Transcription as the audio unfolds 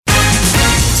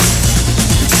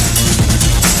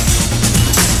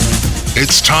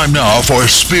It's time now for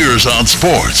Spears on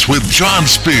Sports with John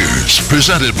Spears,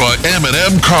 presented by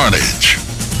M&M Carnage.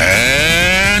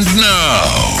 And now,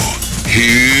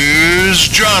 here's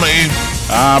Johnny.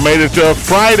 I made it to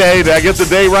Friday. Did I get the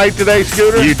day right today,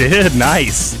 Scooter? You did.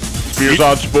 Nice. Spears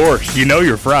on Sports. You know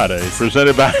your Fridays.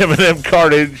 Presented by M&M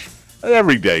Carnage.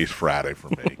 Every day's Friday for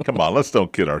me. Come on, let's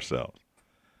don't kid ourselves.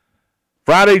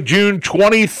 Friday, June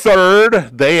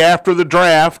 23rd, day after the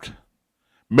draft.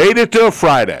 Made it to a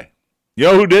Friday. You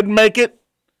know who didn't make it?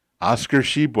 Oscar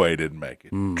Sheboy didn't make it.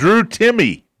 Drew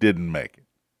Timme didn't make it.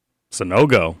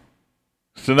 Sonogo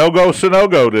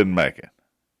didn't make it.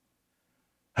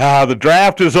 The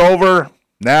draft is over.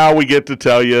 Now we get to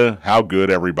tell you how good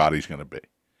everybody's going to be.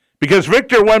 Because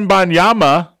Victor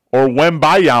Wembanyama, or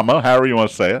Wembayama, however you want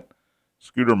to say it,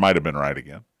 Scooter might have been right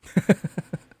again.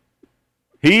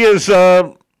 He is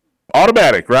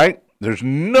automatic, right? There's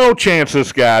no chance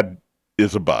this guy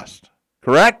is a bust.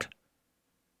 Correct?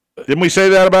 Didn't we say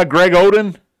that about Greg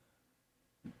Oden?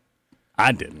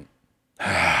 I didn't.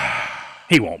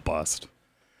 He won't bust.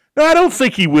 No, I don't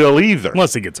think he will either.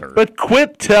 Unless he gets hurt. But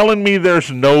quit telling me there's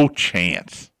no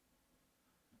chance.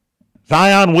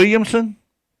 Zion Williamson?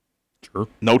 Sure.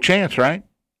 No chance, right?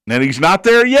 And he's not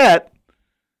there yet,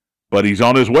 but he's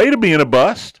on his way to being a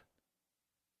bust.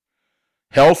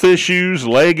 Health issues,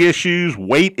 leg issues,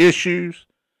 weight issues.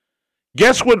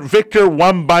 Guess what Victor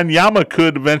Wembanyama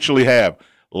could eventually have?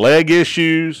 Leg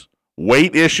issues,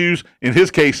 weight issues. In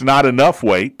his case, not enough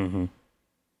weight. Mm-hmm.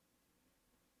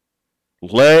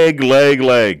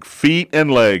 Leg. Feet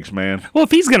and legs, man. Well,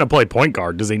 if he's going to play point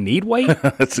guard, does he need weight?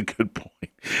 That's a good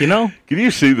point. You know? Can you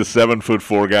see the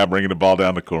 7'4" guy bringing the ball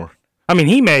down the court? I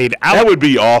mean, that would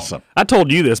be awesome. I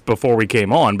told you this before we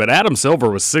came on, but Adam Silver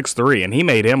was 6'3", and he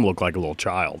made him look like a little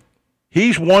child.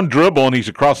 He's one dribble, and he's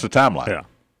across the timeline. Yeah.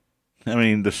 I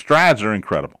mean, the strides are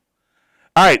incredible.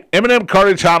 All right, M&M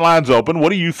Carnage Hotline's open. What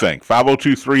do you think?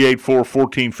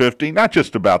 502-384-1450. Not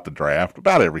just about the draft,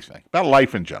 about everything, about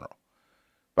life in general.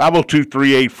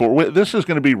 502-384. This is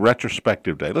going to be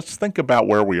retrospective day. Let's think about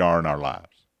where we are in our lives.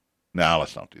 No,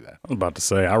 let's not do that. I was about to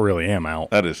say, I really am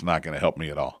out. That is not going to help me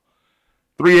at all.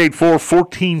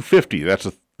 384-1450.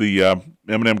 That's the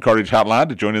M&M Carnage Hotline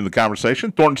to join in the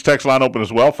conversation. Thornton's text line open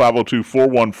as well,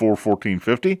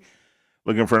 502-414-1450.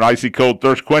 Looking for an icy cold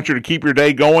thirst quencher to keep your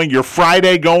day going, your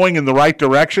Friday going in the right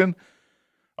direction.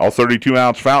 All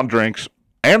 32-ounce fountain drinks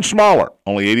and smaller,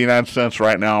 only 89 cents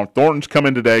right now. Thornton's come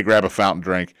in today, grab a fountain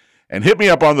drink, and hit me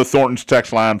up on the Thornton's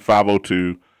text line,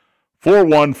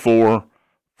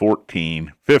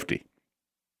 502-414-1450.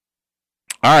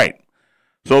 All right,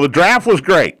 so the draft was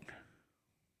great.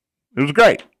 It was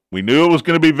great. We knew it was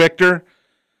going to be Victor.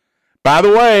 By the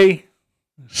way,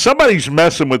 somebody's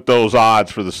messing with those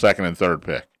odds for the second and third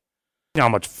pick. You know how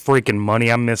much freaking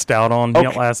money I missed out on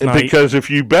last night? Because if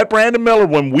you bet Brandon Miller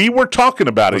when we were talking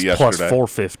about it yesterday. Plus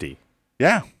 450.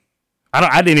 Yeah.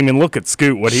 I didn't even look at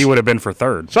Scoot, what he would have been for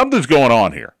third. Something's going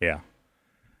on here. Yeah.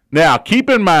 Now, keep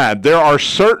in mind, there are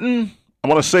certain, I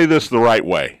want to say this the right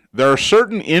way, there are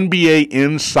certain NBA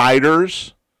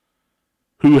insiders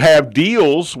who have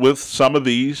deals with some of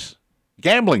these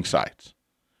gambling sites,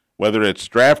 whether it's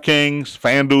DraftKings,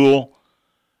 FanDuel,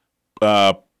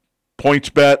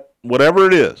 PointsBet, whatever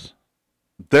it is.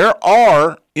 There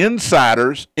are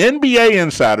insiders, NBA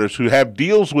insiders, who have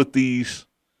deals with these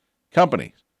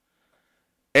companies.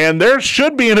 And there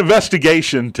should be an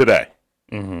investigation today.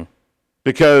 Mm-hmm.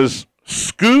 Because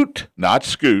Scoot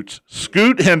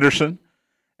Henderson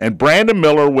and Brandon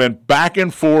Miller went back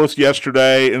and forth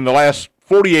yesterday in the last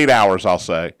 48 hours, I'll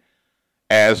say,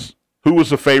 as who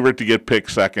was the favorite to get picked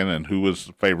second and who was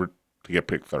the favorite to get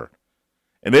picked third.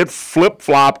 And it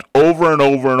flip-flopped over and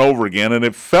over and over again, and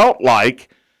it felt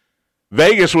like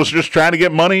Vegas was just trying to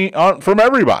get money from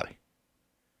everybody.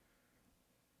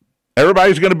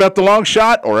 Everybody's going to bet the long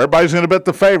shot, or everybody's going to bet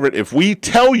the favorite. If we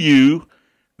tell you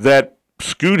that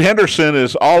Scoot Henderson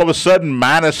is all of a sudden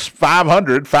minus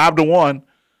 500, 5-1,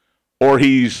 or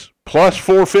he's plus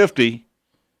 450,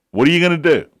 what are you going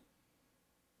to do?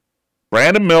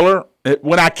 Brandon Miller,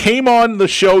 when I came on the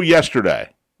show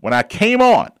yesterday,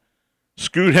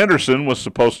 Scoot Henderson was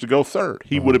supposed to go third.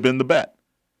 He would have been the bet.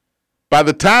 By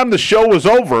the time the show was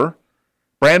over,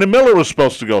 Brandon Miller was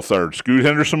supposed to go third. Scoot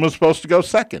Henderson was supposed to go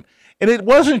second. And it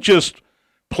wasn't just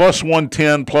plus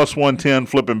 110,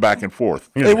 flipping back and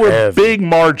forth. They were heavy. Big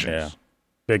margins. Yeah,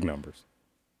 big numbers.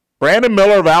 Brandon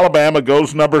Miller of Alabama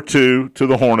goes number 2 to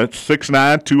the Hornets,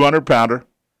 6'9", 200-pounder.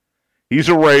 He's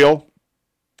a rail.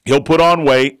 He'll put on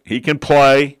weight. He can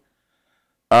play.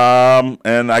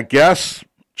 And I guess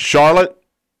Charlotte,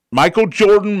 Michael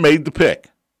Jordan made the pick.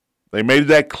 They made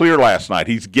that clear last night.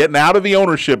 He's getting out of the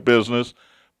ownership business,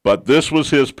 but this was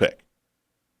his pick.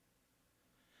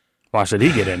 Why should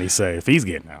he get any say if he's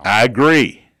getting out? I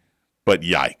agree, but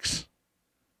yikes.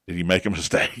 Did he make a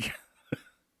mistake?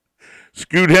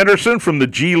 Scoot Henderson from the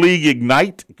G League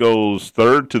Ignite goes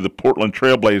third to the Portland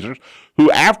Trailblazers,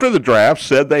 who after the draft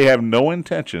said they have no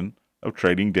intention of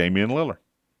trading Damian Lillard.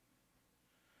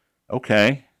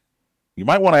 Okay. You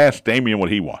might want to ask Damian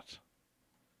what he wants.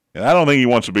 And I don't think he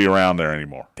wants to be around there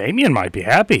anymore. Damian might be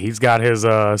happy. He's got his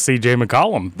C.J.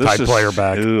 McCollum type player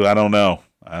back. I don't know.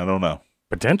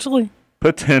 Potentially.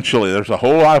 There's a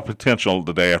whole lot of potential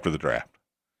the day after the draft.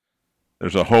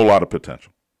 There's a whole lot of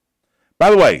potential. By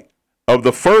the way, of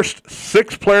the first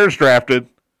 6 players drafted,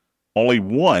 only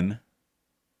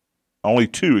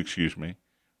two,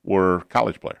 were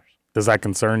college players. Does that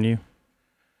concern you?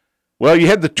 Well, you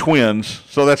had the twins,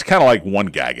 so that's kind of like one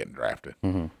guy getting drafted.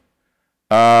 Mm-hmm.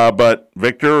 But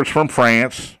Victor is from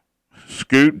France.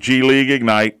 Scoot, G League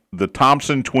Ignite. The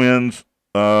Thompson twins,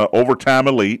 Overtime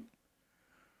Elite.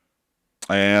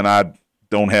 And I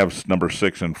don't have number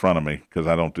 6 in front of me because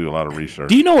I don't do a lot of research.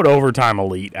 Do you know what Overtime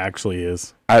Elite actually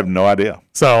is? I have no idea.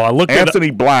 So I looked at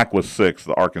Anthony Black was 6,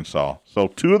 the Arkansas. So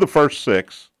 2 of the first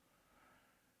 6,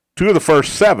 2 of the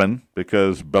first 7,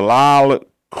 because Bilal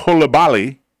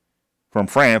Koulibaly from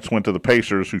France went to the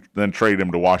Pacers, who then traded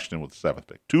him to Washington with the 7th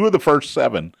pick. 2 of the first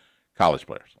 7 college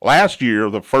players. Last year,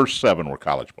 the first 7 were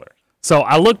college players. So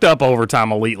I looked up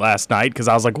Overtime Elite last night because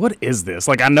I was like, what is this?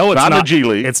 Like, I know it's not the G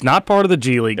League. It's not part of the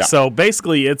G League. Yeah. So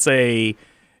basically it's a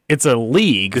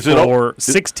league for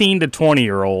 16 to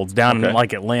 20-year-olds down in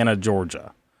like Atlanta,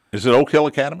 Georgia. Is it Oak Hill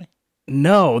Academy?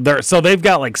 No, they've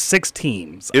got like 6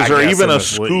 teams. Is there even a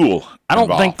school? I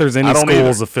don't think there's any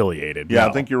schools affiliated. Yeah, no.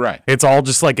 I think you're right. It's all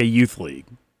just like a youth league.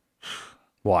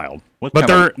 Wild. But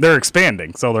they're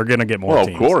expanding, so they're going to get more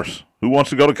teams. Well, of course. Who wants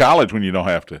to go to college when you don't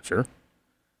have to? Sure.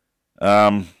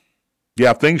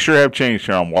 Yeah, things sure have changed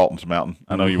here on Walton's Mountain.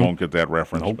 I know you won't get that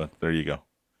reference, but there you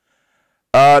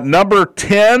go. Number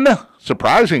 10,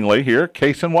 surprisingly here,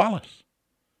 Cason Wallace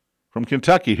from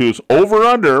Kentucky, whose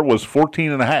over-under was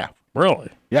 14.5. Really?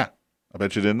 Yeah. I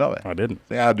bet you didn't know that. I didn't.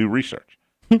 See, I do research.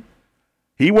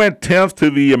 He went 10th to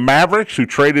the Mavericks, who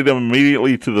traded him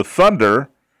immediately to the Thunder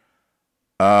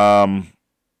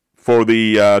for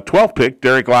the 12th pick,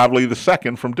 Derek Lively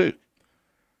II from Duke.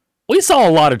 We saw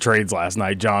a lot of trades last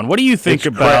night, John. What do you think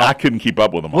about? I couldn't keep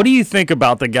up with them all. What do you think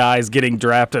about the guys getting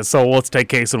drafted? So let's take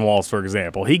Cason Wallace, for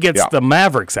example. He gets the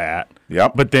Mavericks hat,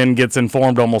 but then gets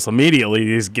informed almost immediately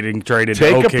he's getting traded to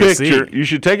OKC. Take a picture. You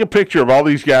should take a picture of all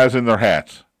these guys in their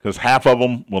hats, because half of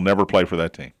them will never play for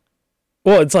that team.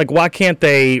 Well, it's like, why can't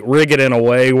they rig it in a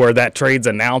way where that trade's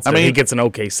announced and he gets an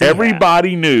OKC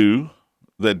Everybody hat? knew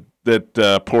that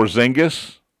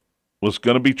Porzingis was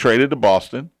going to be traded to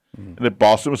Boston, and that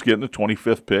Boston was getting the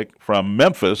 25th pick from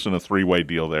Memphis in a 3-way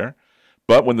deal there.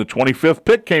 But when the 25th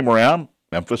pick came around,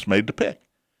 Memphis made the pick.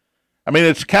 I mean,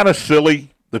 it's kind of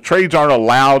silly. The trades aren't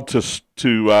allowed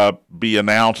to be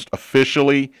announced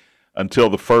officially until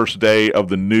the first day of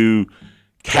the new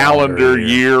calendar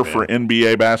year for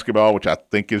NBA basketball, which I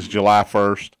think is July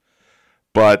 1st.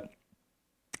 But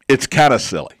it's kind of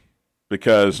silly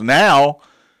because now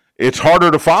it's harder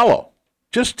to follow.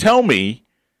 Just tell me,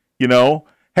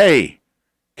 hey,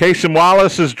 Cason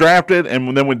Wallace is drafted,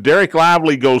 and then when Derek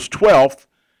Lively goes 12th,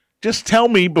 just tell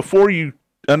me before you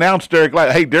announce Derek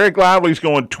Lively, hey, Derek Lively's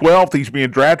going 12th. He's being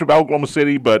drafted by Oklahoma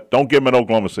City, but don't give him an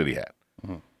Oklahoma City hat.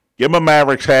 Mm-hmm. Give him a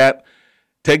Mavericks hat.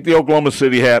 Take the Oklahoma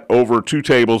City hat over 2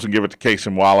 tables and give it to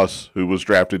Cason Wallace, who was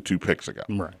drafted 2 picks ago.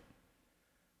 Right.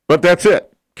 But that's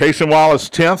it. Cason Wallace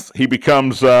 10th. He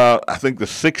becomes, I think, the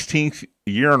 16th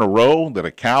year in a row that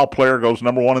a Cal player goes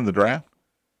number 1 in the draft,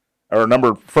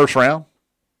 or first round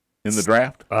in the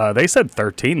draft. They said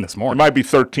 13 this morning. It might be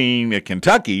 13 at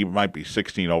Kentucky. It might be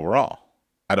 16 overall.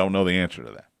 I don't know the answer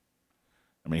to that.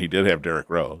 I mean, he did have Derrick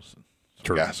Rose.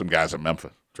 Some guys at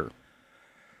Memphis. True.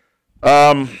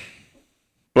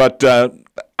 But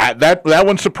that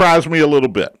one surprised me a little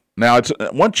bit. Now, it's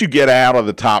once you get out of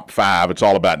the top 5, it's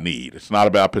all about need. It's not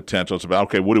about potential. It's about,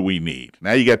 okay, what do we need?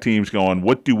 Now you got teams going,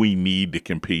 what do we need to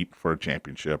compete for a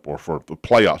championship or for the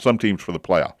playoffs? Some teams for the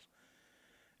playoffs.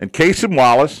 And Cason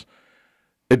Wallace,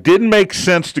 it didn't make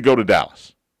sense to go to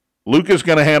Dallas. Luka's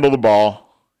going to handle the ball.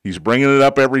 He's bringing it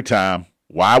up every time.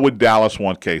 Why would Dallas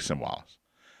want Cason Wallace?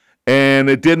 And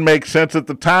it didn't make sense at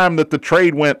the time that the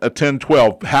trade went a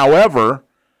 10-12. However,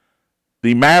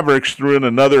 the Mavericks threw in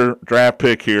another draft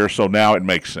pick here, so now it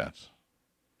makes sense.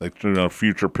 They threw in a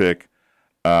future pick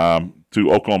to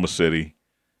Oklahoma City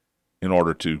in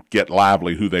order to get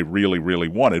Lively, who they really, really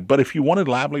wanted. But if you wanted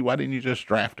Lively, why didn't you just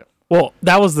draft him? Well,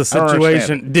 that was the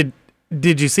situation.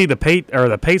 Did you see the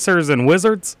Pacers and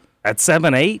Wizards at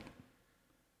 7-8?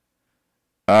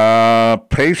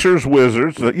 Pacers,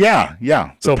 Wizards.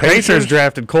 Yeah. So Pacers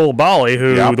drafted Coulibaly,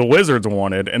 who the Wizards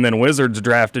wanted, and then Wizards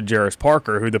drafted Jarris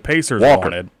Parker, who the Pacers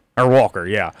wanted. Or Walker,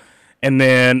 yeah. And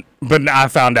then, but I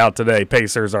found out today,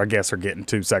 Pacers, I guess, are getting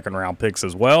 2 second-round picks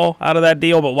as well out of that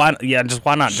deal. But why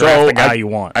not draft the guy you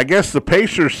want? I guess the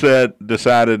Pacers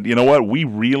decided, you know what? We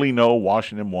really know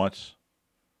Washington wants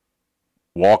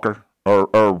Walker.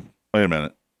 Or wait a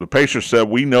minute. The Pacers said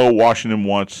we know Washington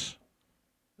wants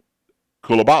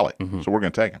Coulibaly, so we're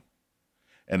going to take him.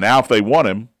 And now if they want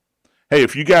him, hey,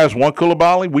 if you guys want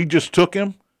Coulibaly, we just took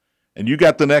him, and you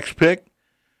got the next pick.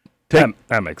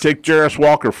 Take Jarris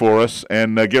Walker for us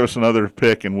and give us another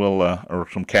pick, and we'll or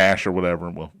some cash or whatever,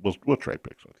 and we'll trade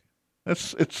picks with you.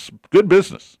 It's good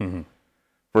business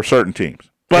for certain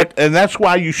teams, and that's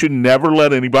why you should never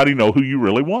let anybody know who you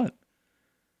really want.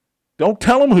 Don't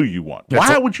tell them who you want.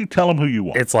 Why would you tell them who you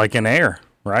want? It's like in Air,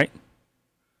 right?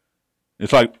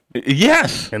 It's like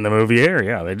yes, in the movie Air,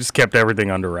 yeah, they just kept everything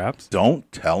under wraps.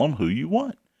 Don't tell them who you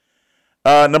want.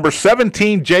 Number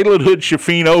 17, Jalen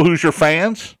Hood-Schifino, Hoosier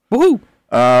fans. Woohoo!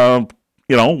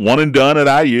 One and done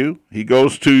at IU. He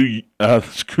goes to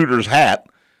Scooter's hat.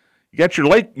 You got your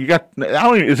Lake. You got.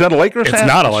 Is that a Lakers hat? It's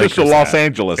not a Lakers hat. It's just a Los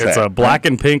Angeles hat. It's a black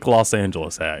and pink Los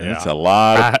Angeles hat. Yeah. It's a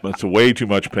lot. It's way too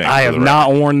much pink. I have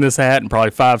not worn this hat in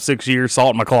probably 5-6 years. Saw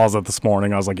it in my closet this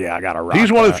morning. I was like, yeah, I got to rock.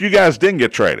 He's one of the few guys didn't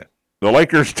get traded. The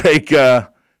Lakers take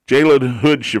Jalen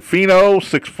Hood-Schifino,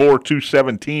 6'4",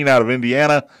 217 out of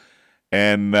Indiana.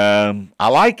 And I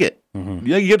like it.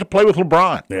 Yeah, you get to play with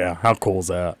LeBron. Yeah, how cool is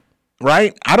that?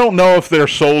 Right? I don't know if they're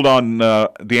sold on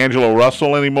D'Angelo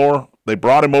Russell anymore. They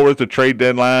brought him over at the trade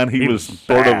deadline. He was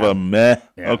sort of a meh.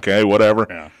 Yeah. Okay, whatever.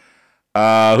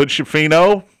 Yeah.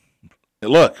 Hood-Schifino,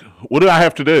 look, what do I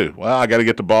have to do? Well, I got to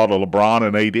get the ball to LeBron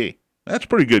and AD. That's a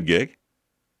pretty good gig,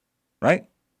 right?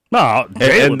 No,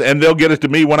 and they'll get it to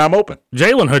me when I'm open.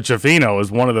 Jalen Hood-Schifino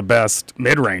is one of the best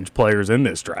mid-range players in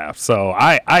this draft, so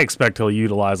I expect he'll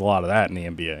utilize a lot of that in the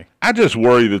NBA. I just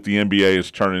worry that the NBA is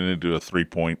turning into a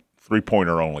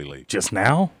three-pointer only league. Just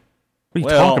now? What are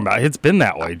you talking about? It's been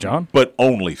that way, John. But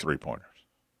only three-pointers.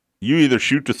 You either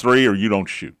shoot to three or you don't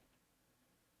shoot.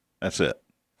 That's it.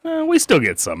 We still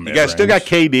get some mid-range. You guys still got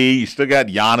KD. You still got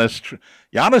Giannis.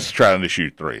 Giannis trying to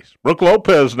shoot threes. Brook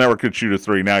Lopez never could shoot a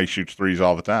three. Now he shoots threes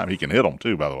all the time. He can hit them,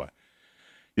 too, by the way.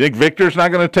 You think Victor's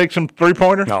not going to take some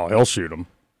three-pointers? No, he'll shoot them.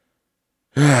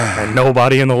 And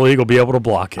nobody in the league will be able to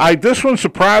block it. This one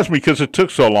surprised me because it took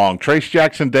so long. Trace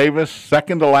Jackson-Davis,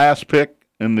 second to last pick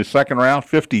in the second round,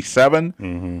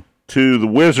 57 to the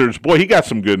Wizards. Boy, he got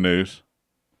some good news.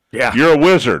 Yeah. You're a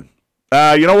Wizard.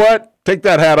 You know what? Take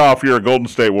that hat off. You're a Golden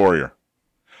State Warrior.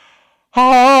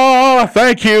 Oh,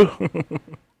 thank you.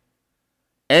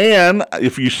 And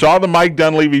if you saw the Mike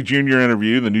Dunleavy Jr.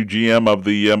 interview, the new GM of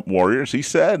the Warriors, he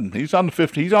said he's on the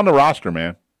 50. He's on the roster,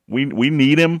 man. We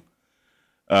need him.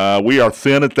 We are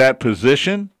thin at that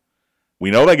position.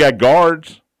 We know they got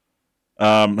guards.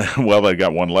 Well, they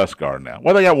got one less guard now.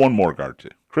 Well, they got one more guard too.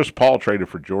 Chris Paul traded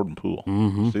for Jordan Poole.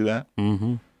 See that?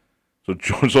 Mm-hmm. So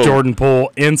Jordan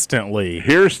Poole instantly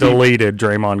deleted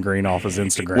Draymond Green off his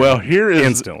Instagram. Well,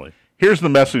 here's the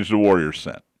message the Warriors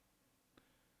sent.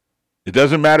 It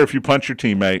doesn't matter if you punch your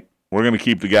teammate. We're going to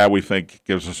keep the guy we think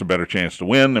gives us a better chance to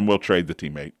win, and we'll trade the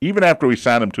teammate, even after we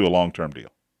sign him to a long-term deal.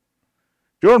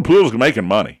 Jordan Poole's making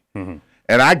money. And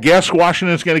I guess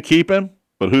Washington's going to keep him,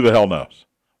 but who the hell knows?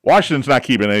 Washington's not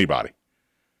keeping anybody.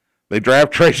 They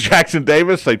draft Trace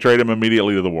Jackson-Davis. They trade him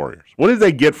immediately to the Warriors. What did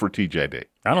they get for TJD?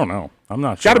 I don't know. I'm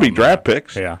not sure. Got to be draft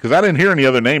picks. Yeah. Because I didn't hear any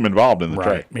other name involved in the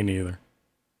trade. Me neither.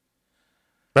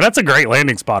 But that's a great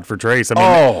landing spot for Trace. I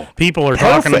mean, people are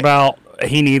talking about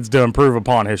he needs to improve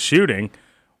upon his shooting.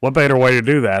 What better way to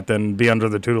do that than be under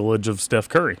the tutelage of Steph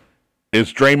Curry?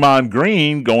 Is Draymond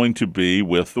Green going to be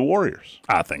with the Warriors?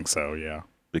 I think so, yeah.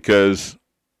 Because,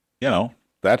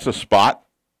 that's a spot.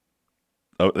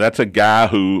 That's a guy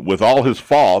who, with all his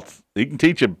faults, he can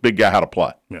teach a big guy how to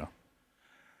play. Yeah.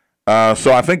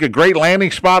 So I think a great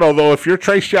landing spot, although if you're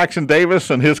Trace Jackson-Davis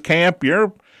and his camp,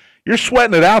 you're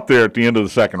sweating it out there at the end of the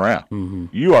second round.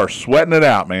 You are sweating it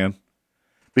out, man.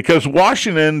 Because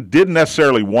Washington didn't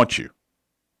necessarily want you.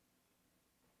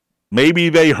 Maybe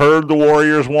they heard the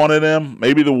Warriors wanted him.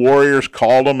 Maybe the Warriors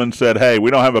called them and said, hey,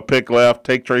 we don't have a pick left.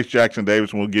 Take Trace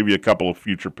Jackson-Davis and we'll give you a couple of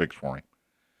future picks for him.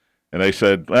 And they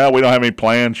said, well, we don't have any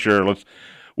plans. Sure,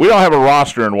 we don't have a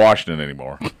roster in Washington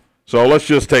anymore. So let's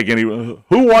just take who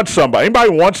wants somebody? Anybody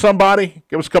want somebody?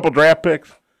 Give us a couple draft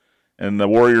picks. And the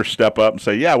Warriors step up and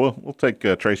say, yeah, we'll take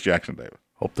Trace Jackson-Davis.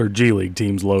 Hope their G League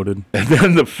team's loaded. And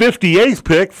then the 58th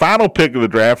pick, final pick of the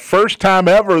draft, first time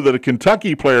ever that a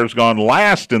Kentucky player has gone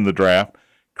last in the draft,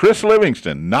 Chris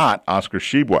Livingston, not Oscar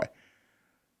Tshiebwe.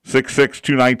 6'6",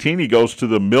 219, he goes to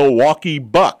the Milwaukee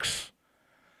Bucks.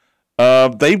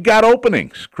 They've got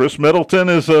openings. Chris Middleton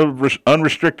is a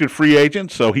unrestricted free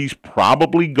agent, so he's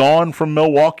probably gone from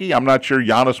Milwaukee. I'm not sure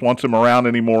Giannis wants him around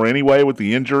anymore anyway with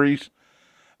the injuries.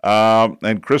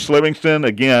 And Chris Livingston,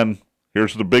 again,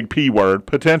 here's the big P word,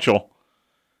 potential.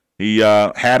 He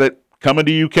had it coming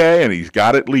to UK, and he's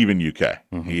got it leaving UK.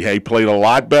 Mm-hmm. He played a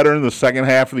lot better in the second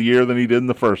half of the year than he did in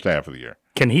the first half of the year.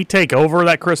 Can he take over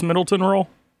that Chris Middleton role?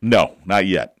 No, not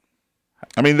yet.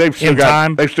 I mean, they've still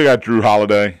got Drew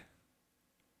Holiday.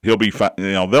 He'll be fine.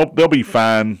 They'll be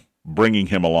fine bringing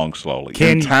him along slowly.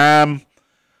 Can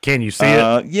you see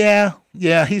it?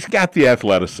 Yeah. He's got the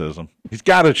athleticism. He's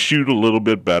got to shoot a little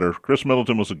bit better. Chris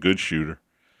Middleton was a good shooter,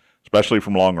 especially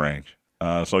from long range.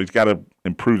 So he's got to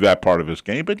improve that part of his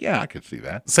game. But yeah, I could see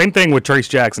that. Same thing with Trace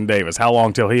Jackson Davis. How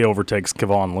long till he overtakes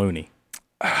Kevon Looney?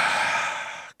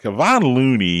 Kevon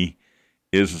Looney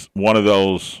is one of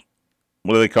those.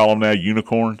 What do they call them now?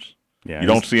 Unicorns. Yeah, you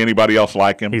don't see anybody else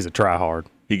like him. He's a try-hard.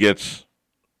 He gets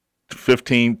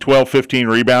 12, 15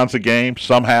 rebounds a game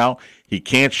somehow. He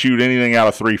can't shoot anything out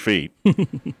of 3 feet.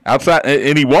 Outside,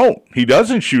 and he won't. He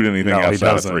doesn't shoot anything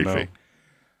outside of 3 feet.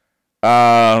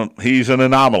 He's an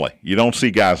anomaly. You don't see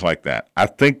guys like that. I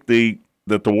think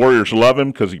that the Warriors love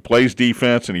him because he plays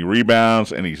defense and he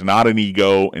rebounds and he's not an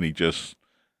ego and he just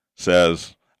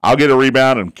says, I'll get a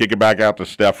rebound and kick it back out to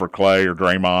Steph or Clay or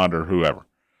Draymond or whoever.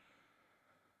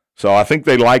 So I think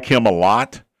they like him a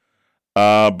lot.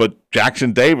 But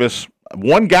Jackson Davis,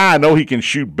 one guy I know he can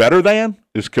shoot better than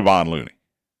is Kevon Looney.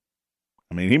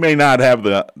 I mean, he may not have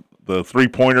the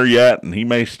three-pointer yet, and he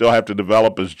may still have to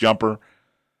develop his jumper,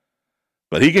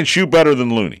 but he can shoot better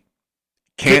than Looney.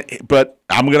 But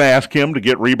I'm going to ask him to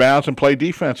get rebounds and play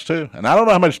defense too. And I don't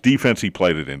know how much defense he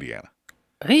played at Indiana.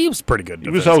 He was pretty good.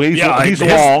 He's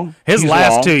long. His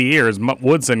last 2 years,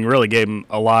 Woodson really gave him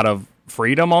a lot of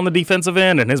freedom on the defensive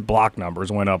end, and his block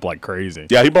numbers went up like crazy.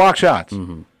 Yeah, he blocked shots.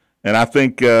 Mm-hmm. And I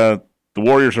think the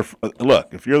Warriors are –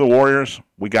 look, if you're the Warriors,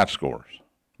 we got scorers.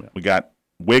 Yeah. We got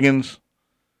Wiggins.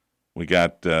 We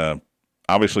got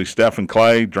obviously Steph and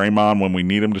Clay. Draymond, when we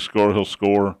need him to score, he'll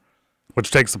score. Which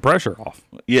takes the pressure off.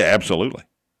 Yeah, absolutely.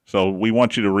 So we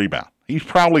want you to rebound. He's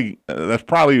probably that's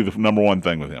probably the number one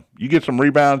thing with him. You get some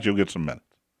rebounds, you'll get some minutes.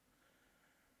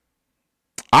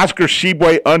 Oscar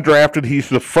Tshiebwe, undrafted. He's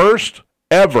the first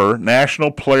ever National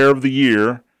Player of the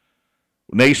Year,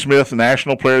 Naismith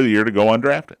National Player of the Year, to go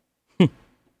undrafted.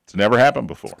 It's never happened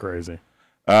before. It's crazy.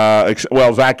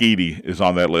 Well, Zach Edey is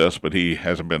on that list, but he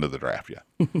hasn't been to the draft yet.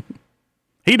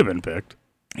 He'd have been picked.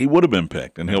 He would have been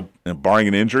picked, and barring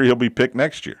an injury, he'll be picked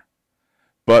next year.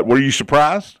 But were you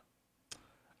surprised?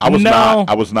 I was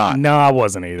not. No, I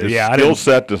wasn't either. His skill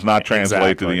set does not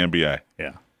translate to the NBA.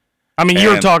 Yeah. I mean, you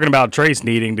were talking about Trace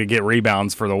needing to get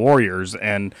rebounds for the Warriors,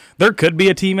 and there could be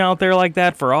a team out there like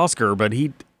that for Oscar, but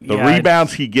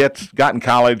rebounds he got in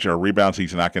college are rebounds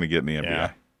he's not going to get in the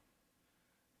NBA.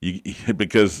 Yeah.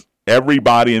 Because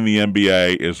everybody in the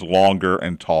NBA is longer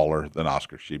and taller than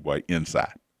Oscar Tshiebwe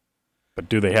inside. But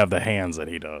do they have the hands that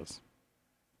he does?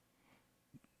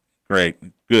 Great.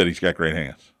 Good. He's got great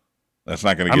hands. That's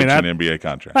not going to get you an NBA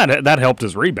contract. That helped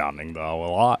his rebounding, though, a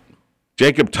lot.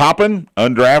 Jacob Toppin,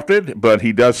 undrafted, but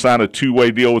he does sign a 2-way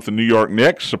deal with the New York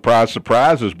Knicks. Surprise,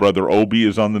 surprise, his brother Obi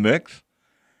is on the Knicks.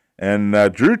 And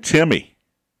Drew Timme.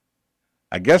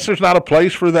 I guess there's not a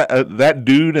place for that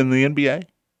dude in the NBA.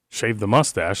 Shave the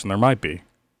mustache, and there might be.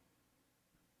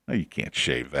 No, you can't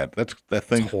shave that. That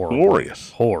thing's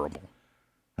glorious. Horrible.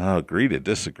 I'll agree to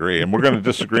disagree. And we're going to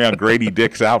disagree on Grady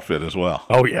Dick's outfit as well.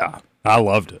 Oh, yeah. I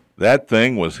loved it. That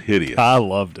thing was hideous. I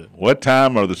loved it. What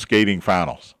time are the skating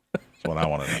finals? That's what I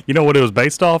want to know. You know what it was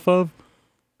based off of?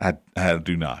 I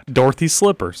do not. Dorothy's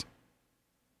slippers.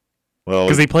 Well,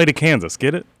 because he played at Kansas.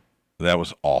 Get it? That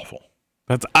was awful.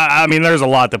 I mean, there's a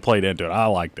lot that played into it. I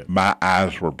liked it. My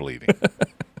eyes were bleeding.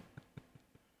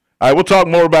 All right, we'll talk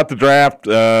more about the draft.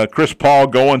 Chris Paul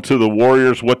going to the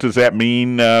Warriors. What does that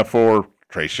mean for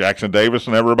Trace Jackson Davis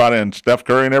and everybody, and Steph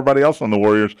Curry and everybody else on the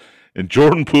Warriors? And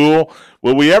Jordan Poole,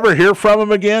 will we ever hear from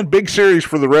him again? Big series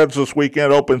for the Reds this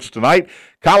weekend, opens tonight.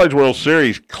 College World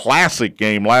Series classic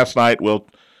game last night. We'll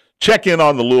check in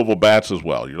on the Louisville Bats as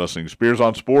well. You're listening to Spears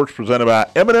on Sports, presented by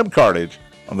M&M Cartage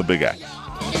on the Big X. Everywhere,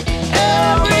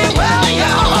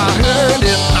 yeah, I heard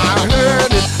it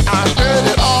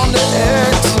on the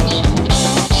X.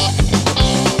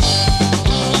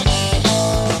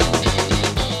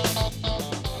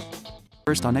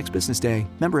 First on next business day.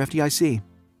 Member FDIC.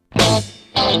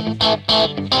 Welcome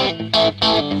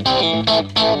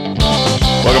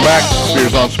back.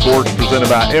 Spears on Sports, presented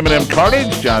by M&M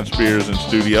Cartage. John Spears in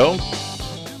studio.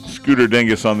 Scooter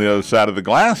Dingus on the other side of the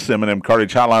glass. M&M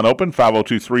Cartage hotline open,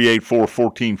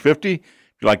 502-384-1450. If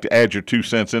you'd like to add your 2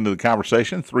 cents into the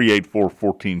conversation,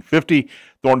 384-1450.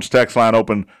 Thornton's text line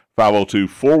open,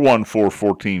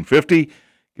 502-414-1450.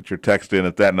 Get your text in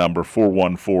at that number,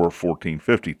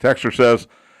 414-1450. Texter says,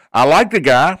 I like the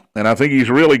guy, and I think he's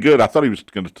really good. I thought he was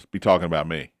going to be talking about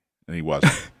me, and he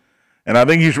wasn't. And I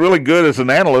think he's really good as an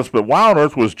analyst, but why on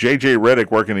earth was J.J.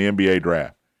 Redick working the NBA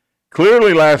draft?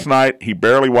 Clearly last night, he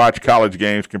barely watched college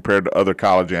games compared to other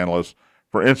college analysts.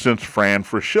 For instance, Fran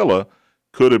Fraschilla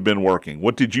could have been working.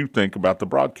 What did you think about the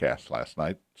broadcast last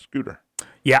night, Scooter?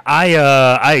 Yeah,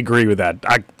 I agree with that.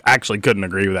 I actually couldn't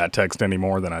agree with that text any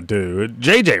more than I do.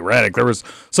 J.J. Redick, there was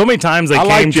so many times they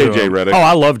came to J.J. Redick. Oh,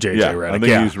 I love J.J. Redick. I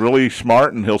think he's really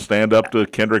smart, and he'll stand up to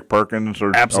Kendrick Perkins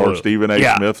or Stephen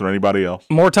A. Smith or anybody else.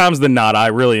 More times than not, I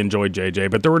really enjoyed J.J.,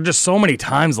 but there were just so many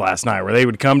times last night where they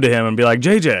would come to him and be like,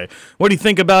 J.J., what do you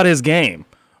think about his game?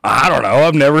 I don't know.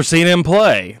 I've never seen him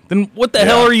play. Then what the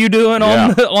hell are you doing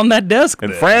on that desk?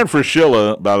 And Fran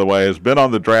Fraschilla, by the way, has been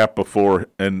on the draft before,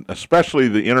 and especially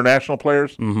the international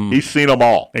players. Mm-hmm. He's seen them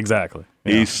all. Exactly.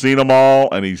 Yeah. He's seen them all,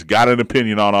 and he's got an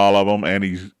opinion on all of them.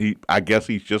 And I guess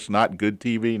he's just not good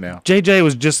TV now. JJ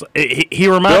was just he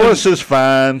reminded Billis is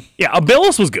fine. Yeah,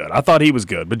 Billis was good. I thought he was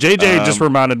good, but JJ just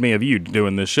reminded me of you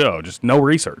doing this show. Just no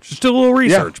research. Just do a little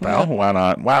research, pal. Well, why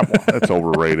not? Why? That's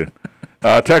overrated.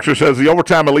 Texter says the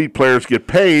overtime elite players get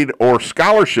paid or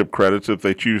scholarship credits if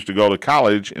they choose to go to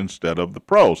college instead of the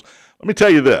pros. Let me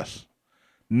tell you this.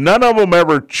 None of them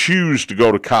ever choose to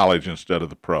go to college instead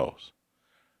of the pros.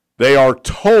 They are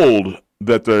told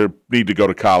that they need to go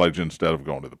to college instead of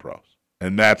going to the pros.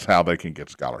 And that's how they can get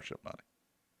scholarship money.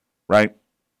 Right?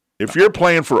 If you're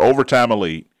playing for overtime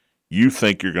elite, you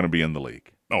think you're going to be in the league.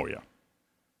 Oh, yeah.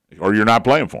 Or you're not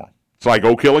playing for them. It's like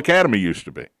Oak Hill Academy used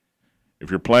to be. If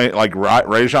you're playing like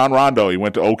Rajon Rondo, he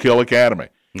went to Oak Hill Academy.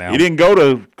 Now, he didn't go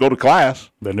to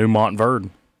class. The new Montverde.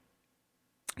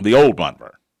 The old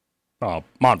Montverde. Oh,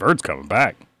 Montverde's coming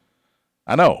back.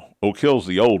 I know. Oak Hill's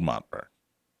the old Montverde.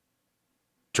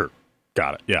 True.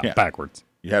 Got it. Yeah, backwards.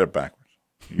 You had it backwards.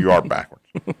 You are backwards.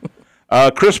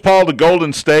 Chris Paul to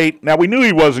Golden State. Now, we knew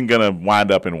he wasn't going to wind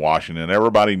up in Washington.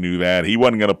 Everybody knew that. He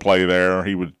wasn't going to play there.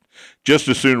 He would just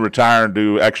as soon retire and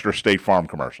do extra State Farm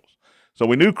commercials. So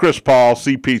we knew Chris Paul,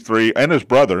 CP3, and his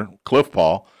brother, Cliff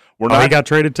Paul. He got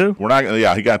traded too? We're not.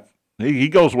 Yeah, he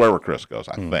goes wherever Chris goes,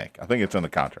 I think. I think it's in the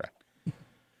contract.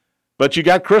 But you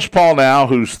got Chris Paul now,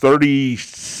 who's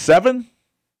 37.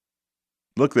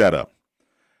 Look that up.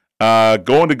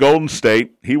 Going to Golden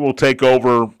State. He will take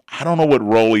over. I don't know what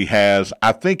role he has.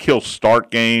 I think he'll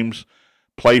start games,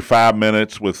 play 5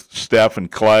 minutes with Steph and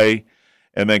Clay,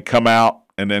 and then come out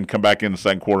and then come back in the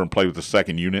second quarter and play with the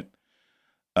second unit.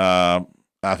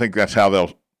 I think that's how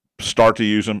they'll start to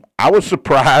use him. I was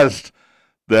surprised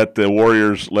that the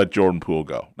Warriors let Jordan Poole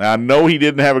go. Now, I know he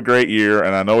didn't have a great year,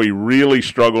 and I know he really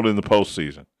struggled in the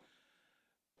postseason.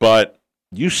 But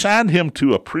you signed him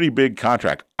to a pretty big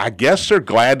contract. I guess they're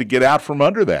glad to get out from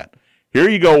under that. Here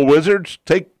you go, Wizards.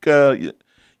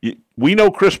 We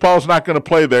know Chris Paul's not going to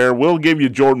play there. We'll give you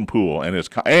Jordan Poole and his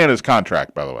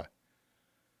contract, by the way.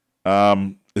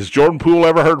 Has Jordan Poole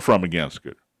ever heard from again,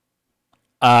 Scooter?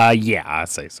 Yeah, I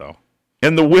say so.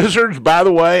 And the Wizards, by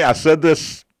the way, I said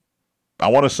this, I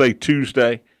want to say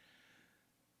Tuesday,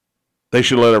 they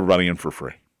should let everybody in for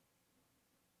free.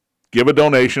 Give a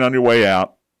donation on your way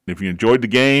out. If you enjoyed the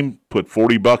game, put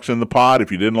 $40 in the pot.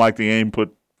 If you didn't like the game,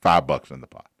 put $5 in the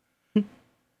pot.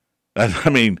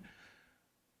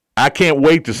 I can't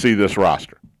wait to see this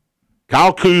roster.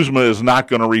 Kyle Kuzma is not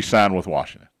going to re-sign with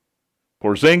Washington.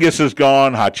 Porzingis is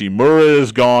gone. Hachimura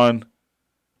is gone.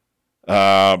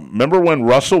 Remember when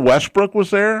Russell Westbrook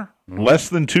was there less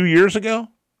than 2 years ago?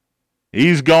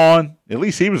 He's gone. At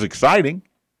least he was exciting.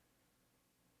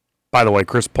 By the way,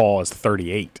 Chris Paul is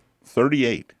 38.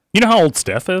 38. You know how old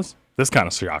Steph is? This kind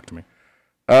of shocked me.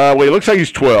 Well, he looks like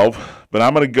he's 12, but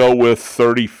I'm going to go with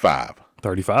 35.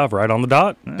 35, right on the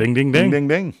dot. Yeah. Ding, ding, ding. Ding, ding,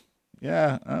 ding.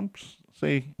 Yeah,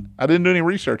 see, I didn't do any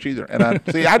research either. And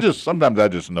sometimes I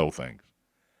just know things.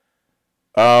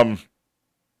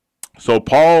 So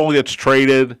Paul gets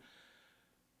traded.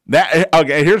 Now,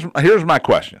 okay, here's my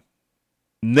question.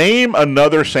 Name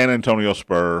another San Antonio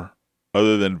Spur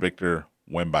other than Victor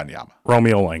Wembanyama.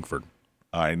 Romeo Langford.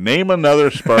 All right, name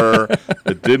another Spur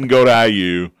that didn't go to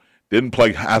IU, didn't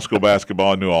play high school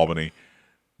basketball in New Albany,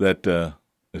 that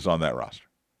is on that roster.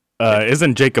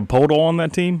 Isn't Jacob Poeltl on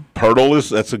that team?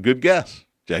 That's a good guess.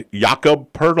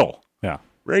 Jakob Poeltl. Yeah.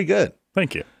 Very good.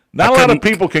 Thank you. Not a lot of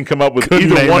people can come up with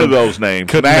either one of those names.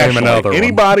 Couldn't name another one.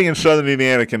 Anybody in Southern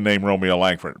Indiana can name Romeo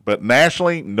Langford, but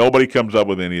nationally, nobody comes up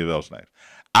with any of those names.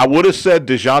 I would have said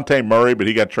DeJounte Murray, but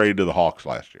he got traded to the Hawks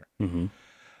last year.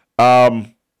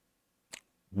 Mm-hmm.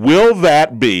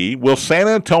 Will San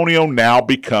Antonio now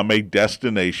become a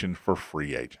destination for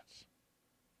free agents?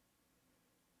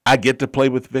 I get to play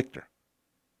with Victor.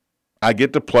 I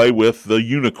get to play with the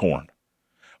unicorn.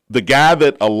 The guy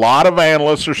that a lot of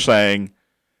analysts are saying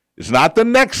is not the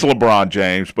next LeBron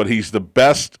James, but he's the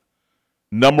best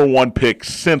number one pick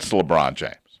since LeBron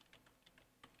James.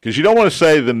 Because you don't want to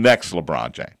say the next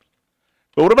LeBron James.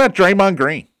 But what about Draymond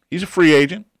Green? He's a free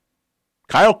agent.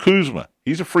 Kyle Kuzma,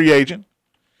 he's a free agent.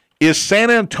 Is San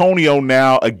Antonio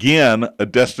now, again, a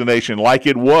destination like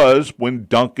it was when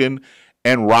Duncan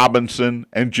and Robinson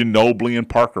and Ginobili and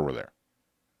Parker were there?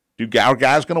 Are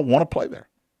guys going to want to play there?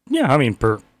 Yeah, I mean,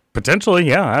 potentially,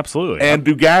 yeah, absolutely. And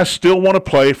do guys still want to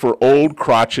play for old,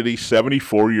 crotchety,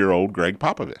 74-year-old Greg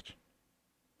Popovich?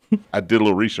 I did a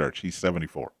little research. He's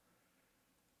 74.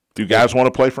 Do guys want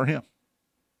to play for him?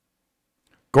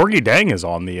 Gorgie Dang is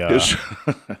on the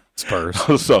Spurs.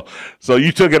 So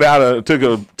you took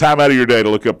a time out of your day to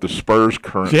look up the Spurs'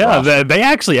 current roster. Yeah, they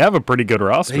actually have a pretty good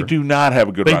roster. They do not have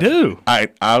a good roster. They do. All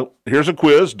right, here's a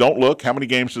quiz. Don't look. How many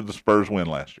games did the Spurs win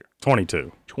last year?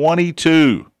 22.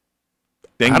 22.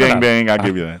 Ding, ding, ding. I'll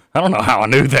give you that. I don't know how I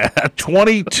knew that.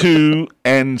 22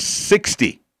 and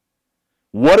 60.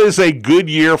 What is a good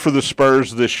year for the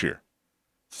Spurs this year?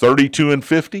 32 and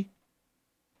 50?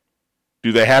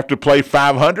 Do they have to play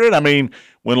 500? I mean,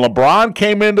 when LeBron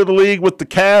came into the league with the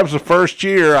Cavs the first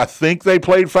year, I think they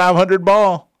played 500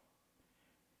 ball.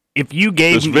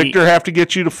 Does Victor have to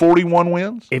get you to 41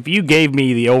 wins? If you gave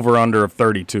me the over-under of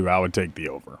 32, I would take the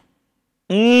over.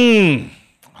 I'm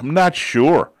not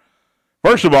sure.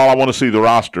 First of all, I want to see the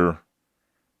roster.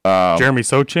 Jeremy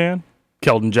Sochan,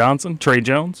 Keldon Johnson, Trey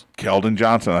Jones. Keldon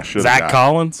Johnson, I should have Zach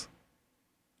Collins,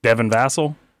 Devin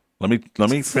Vassell. Let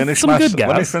me finish my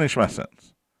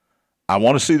sentence. I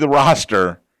want to see the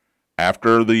roster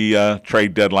after the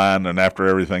trade deadline and after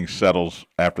everything settles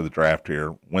after the draft here,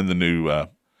 when the new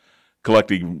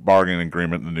collective bargaining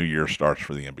agreement in the new year starts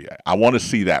for the NBA. I want to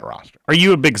see that roster. Are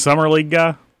you a big summer league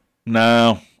guy?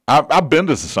 No, I've been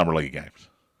to the summer league games.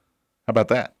 How about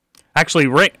that? Actually,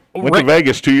 went to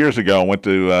Vegas 2 years ago and went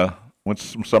to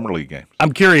some summer league games.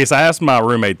 I'm curious. I asked my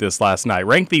roommate this last night.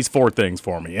 Rank these 4 things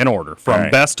for me in order, from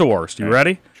best to worst. You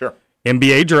ready? Sure.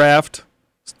 NBA draft,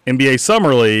 NBA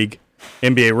summer league,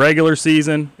 NBA regular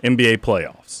season, NBA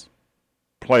playoffs.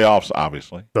 Playoffs,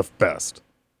 obviously. The best.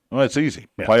 Well, it's easy.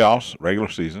 Yeah. Playoffs, regular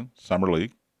season, summer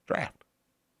league, draft.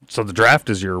 So the draft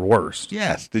is your worst.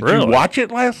 Yes. Did you watch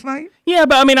it last night? Yeah,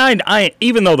 but I mean, I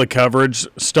even though the coverage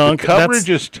stunk, the coverage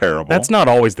is terrible. That's not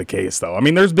always the case, though. I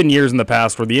mean, there's been years in the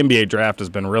past where the NBA draft has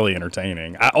been really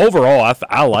entertaining. Overall,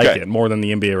 I like it more than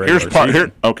the NBA regular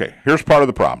season. Here's part of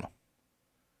the problem.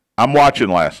 I'm watching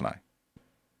last night.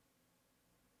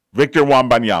 Victor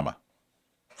Wembanyama,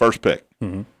 first pick.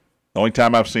 Mm-hmm. The only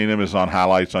time I've seen him is on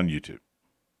highlights on YouTube.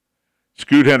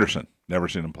 Scoot Henderson, never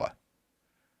seen him play.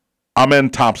 Amen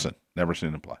Thompson, never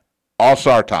seen him play.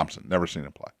 All-Star Thompson, never seen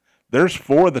him play. There's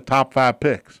 4 of the top 5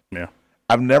 picks. Yeah,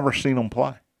 I've never seen them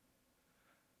play.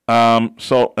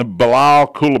 So Bilal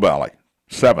Coulibaly,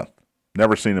 7th,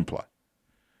 never seen him play.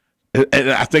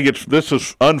 And I think this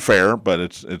is unfair, but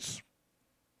it's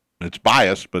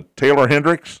biased. But Taylor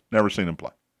Hendricks, never seen him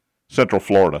play. Central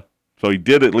Florida, so he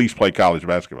did at least play college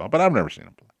basketball, but I've never seen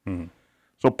him play. Mm-hmm.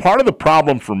 So part of the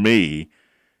problem for me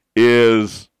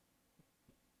is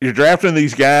you're drafting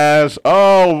these guys.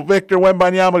 Oh, Victor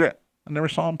Wembanyama. I never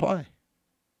saw him play.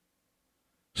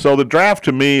 So the draft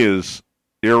to me is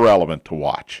irrelevant to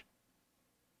watch.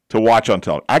 To watch on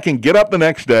television. I can get up the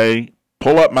next day,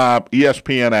 pull up my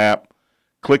ESPN app,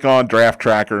 click on Draft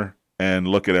Tracker, and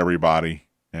look at everybody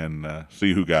and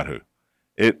see who got who.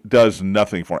 It does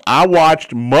nothing for me. I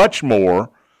watched much more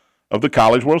of the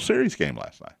College World Series game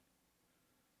last night.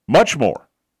 Much more.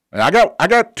 And I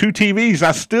got 2 TVs.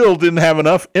 I still didn't have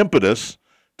enough impetus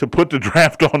to put the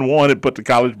draft on one and put the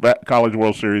College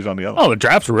World Series on the other. Oh, the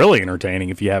draft's really entertaining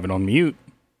if you have it on mute.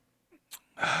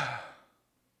 How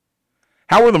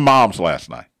were the moms last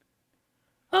night?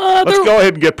 Let's go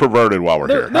ahead and get perverted while we're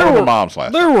here. How were the moms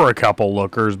last night? There were a couple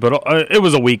lookers, but it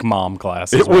was a weak mom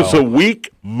class It was a weak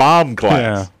mom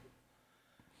class.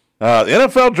 Yeah. The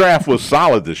NFL draft was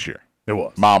solid this year. It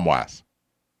was. Mom-wise.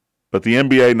 But the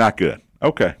NBA, not good.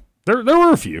 Okay. There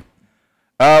were a few.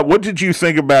 What did you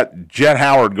think about Jet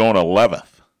Howard going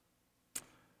 11th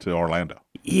to Orlando?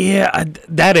 Yeah,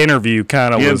 that interview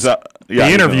kind of was. The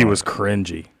interview was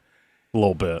cringy, a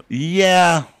little bit.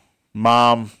 Yeah,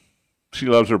 Mom, she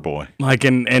loves her boy. Like,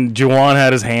 and Juwan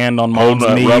had his hand on Mom's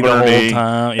knee the whole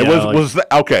time.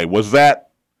 Yeah, Was that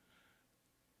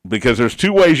because there's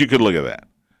two ways you could look at that.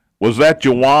 Was that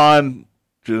Juwan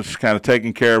just kind of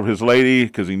taking care of his lady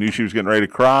because he knew she was getting ready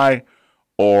to cry,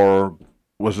 or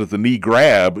was it the knee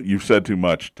grab? You've said too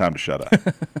much. Time to shut up.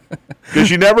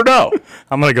 Because you never know.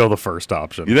 I'm going to go the first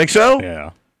option. You think so?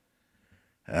 Yeah.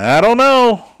 I don't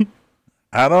know.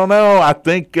 I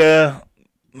think Juwan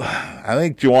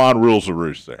rules the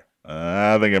roost there.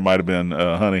 I think it might have been,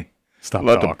 honey,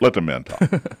 let the men talk.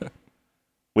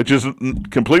 Which is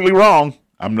completely wrong.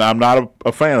 I'm not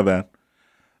a fan of that.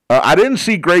 I didn't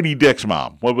see Grady Dick's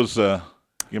mom. What was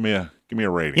give me a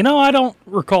rating. I don't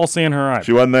recall seeing her either.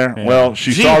 She wasn't there? Yeah. Well,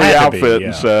 she saw the outfit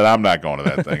and said, I'm not going to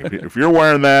that thing. If you're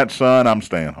wearing that, son, I'm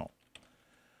staying home.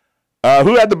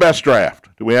 Who had the best draft?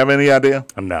 Do we have any idea?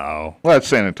 No. Well, it's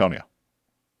San Antonio.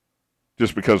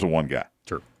 Just because of one guy.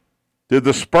 Sure. Did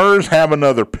the Spurs have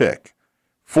another pick?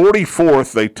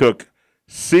 44th, they took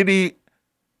Sidi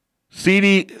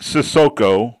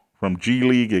Sissoko from G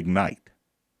League Ignite.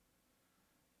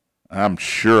 I'm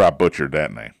sure I butchered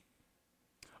that name.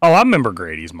 Oh, I remember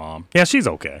Grady's mom. Yeah, she's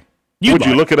okay. Would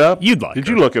you look it up? You'd like Did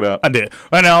her. You look it up? I did.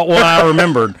 I know. Well, I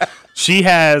remembered.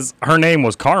 Her name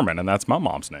was Carmen, and that's my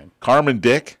mom's name. Carmen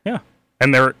Dick? Yeah.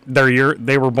 And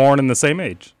they were born in the same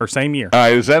age or same year.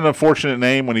 Is that an unfortunate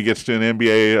name when he gets to an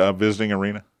NBA visiting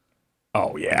arena?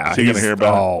 Oh, yeah. Is he going to hear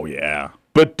about it? Oh, yeah.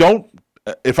 But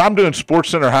if I'm doing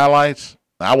SportsCenter highlights,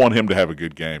 I want him to have a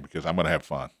good game because I'm going to have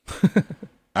fun.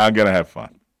 I'm going to have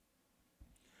fun.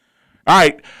 All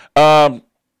right.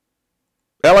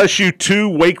 LSU 2,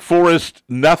 Wake Forest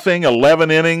nothing, 11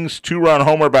 innings, 2-run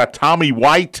homer by Tommy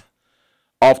White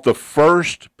off the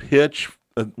first pitch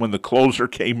when the closer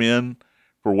came in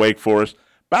for Wake Forest.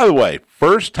 By the way,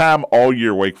 first time all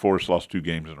year Wake Forest lost 2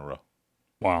 games in a row.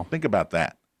 Wow. Think about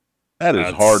that.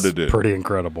 That's hard to do. Pretty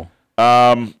incredible.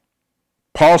 Paul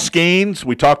Skeens,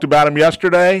 we talked about him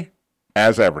yesterday,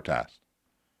 as advertised.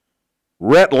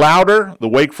 Rhett Lauder, the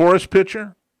Wake Forest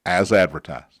pitcher, as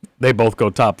advertised. They both go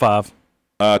top 5?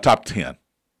 Top 10.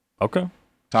 Okay.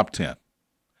 Top 10.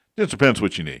 Just depends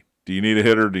what you need. Do you need a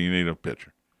hitter or do you need a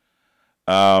pitcher?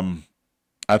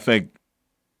 I think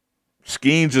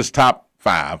Skeens is top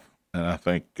 5, and I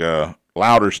think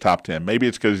Lauder's top 10. Maybe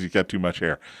it's because he's got too much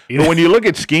hair. But when you look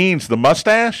at Skeens, the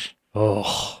mustache,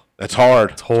 that's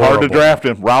hard. It's hard to draft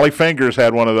him. Raleigh Fingers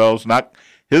had one of those.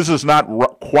 His is not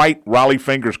quite Raleigh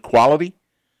Fingers quality,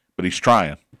 but he's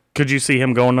trying. Could you see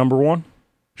him going number 1?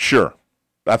 Sure.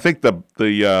 I think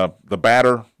the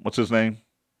batter, what's his name?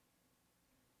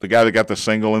 The guy that got the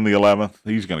single in the 11th,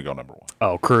 he's going to go number 1.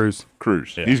 Oh, Cruz.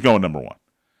 Yeah. He's going number 1.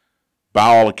 By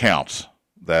all accounts,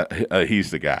 that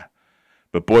he's the guy.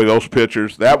 But boy, those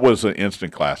pitchers, that was an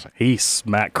instant classic.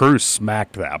 Cruz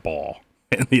smacked that ball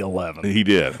in the 11th. He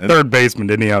did. And third baseman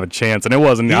didn't even have a chance, and it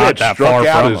wasn't not that far from him. He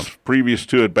had struck out his him. previous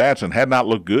 2 at-bats and had not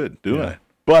looked good doing it.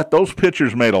 But those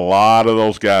pitchers made a lot of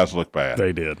those guys look bad.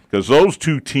 They did. Because those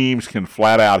 2 teams can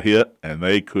flat out hit, and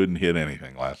they couldn't hit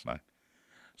anything last night.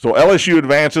 So LSU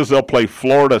advances. They'll play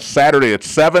Florida Saturday at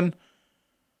 7,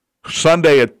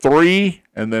 Sunday at 3,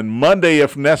 and then Monday,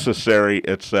 if necessary,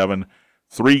 at 7.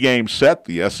 3-game set.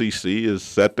 The SEC is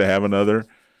set to have another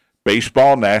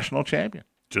baseball national champion.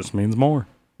 Just means more.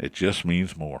 It just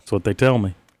means more. That's what they tell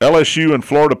me. LSU and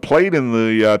Florida played in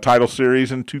the title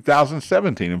series in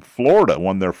 2017, and Florida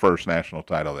won their first national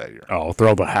title that year. Oh,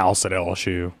 throw the house at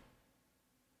LSU.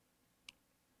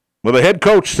 Well, the head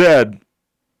coach said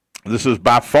this is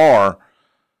by far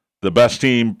the best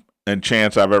team and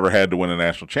chance I've ever had to win a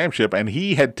national championship, and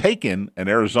he had taken an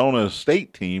Arizona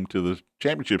State team to the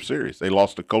championship series. They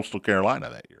lost to Coastal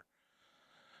Carolina that year.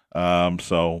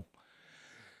 So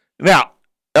now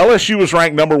LSU was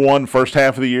ranked number 1 first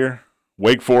half of the year.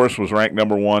 Wake Forest was ranked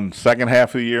number 1 second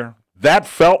half of the year. That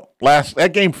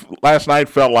game last night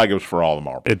felt like it was for all the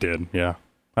marbles. It did, yeah.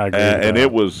 I agree. And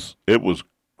it was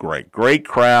great. Great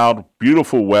crowd,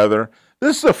 beautiful weather.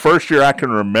 This is the first year I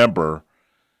can remember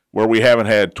where we haven't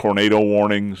had tornado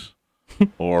warnings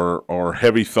or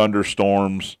heavy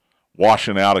thunderstorms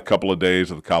washing out a couple of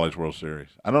days of the College World Series.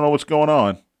 I don't know what's going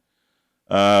on,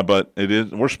 but it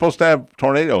is. We're supposed to have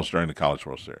tornadoes during the College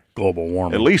World Series. Global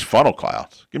warming. At least funnel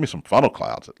clouds. Give me some funnel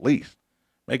clouds at least.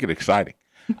 Make it exciting.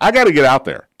 I got to get out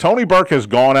there. Tony Burke has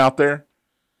gone out there.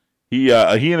 He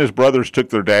and his brothers took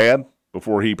their dad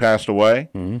before he passed away,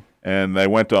 and they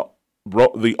went to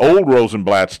the old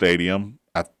Rosenblatt Stadium.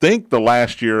 I think the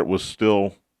last year it was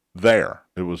still there.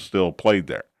 It was still played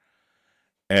there.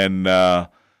 And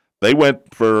they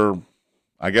went for,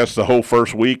 I guess the whole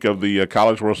first week of the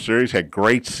College World Series had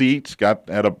great seats. We got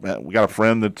a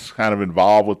friend that's kind of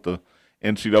involved with the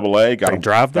NCAA.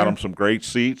 Got them some great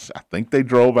seats. I think they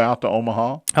drove out to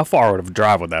Omaha. How far of a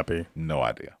drive would that be? No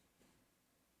idea.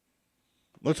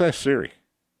 Let's ask Siri.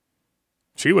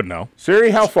 She would know.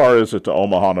 Siri, how far is it to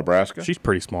Omaha, Nebraska? She's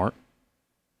pretty smart.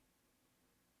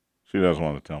 She doesn't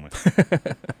want to tell me.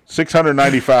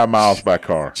 695 miles by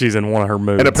car. She's in one of her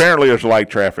moods. And apparently there's light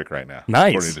traffic right now.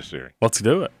 Nice. According to Siri. Let's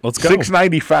do it. Let's go.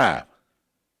 695.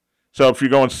 So if you're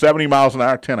going 70 miles an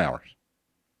hour, 10 hours.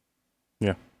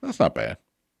 Yeah. That's not bad.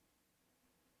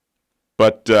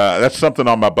 But that's something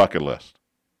on my bucket list.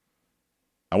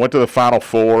 I went to the Final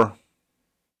Four.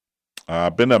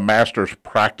 I've been to a Masters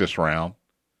practice round.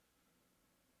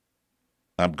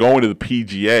 I'm going to the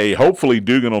PGA. Hopefully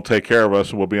Dugan will take care of us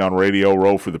and we'll be on Radio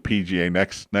Row for the PGA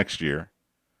next year.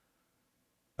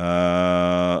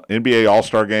 NBA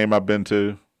All-Star Game I've been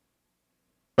to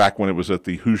back when it was at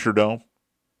the Hoosier Dome.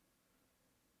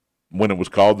 When it was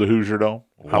called the Hoosier Dome.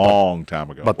 Long time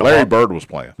ago. But Larry Bird was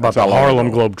playing. About the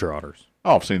Harlem Globetrotters.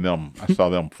 Oh, I've seen them. I saw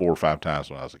them 4 or 5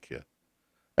 times when I was a kid.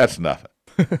 That's nothing.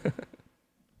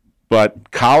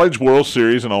 But College World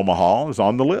Series in Omaha is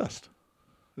on the list.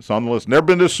 It's on the list. Never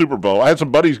been to the Super Bowl. I had some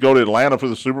buddies go to Atlanta for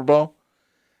the Super Bowl,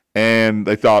 and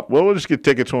they thought, well, we'll just get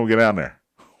tickets when we get down there.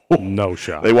 No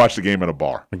shot. They watched the game in a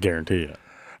bar. I guarantee it.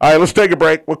 All right, let's take a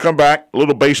break. We'll come back. A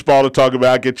little baseball to talk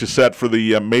about, get you set for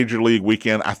the Major League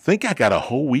weekend. I think I got a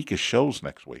whole week of shows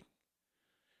next week.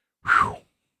 Whew.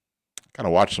 Got to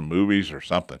watch some movies or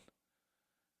something.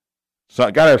 So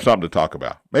got to have something to talk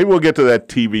about. Maybe we'll get to that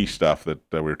TV stuff that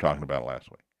we were talking about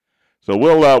last week. So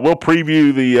we'll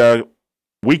preview the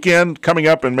weekend coming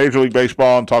up in Major League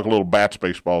Baseball and talk a little Bats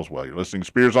baseball as well. You're listening to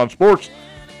Spears on Sports,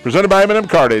 presented by M&M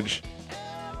Cartage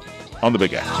on the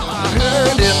Big X. I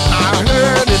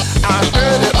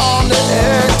heard it on the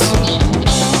X.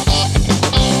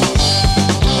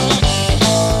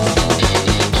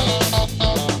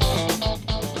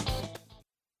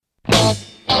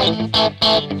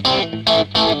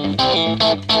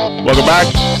 Welcome back.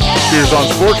 Spears on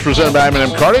Sports, presented by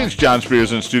M&M Cartage. John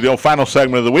Spears in studio. Final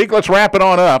segment of the week. Let's wrap it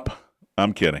on up.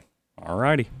 I'm kidding. All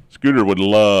righty. Scooter would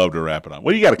love to wrap it up.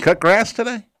 What, you got to cut grass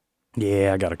today?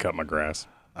 Yeah, I got to cut my grass.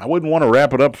 I wouldn't want to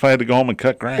wrap it up if I had to go home and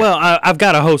cut grass. Well, I've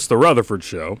got to host the Rutherford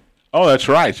show. Oh, that's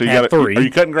right. So you got 3. Are you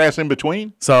cutting grass in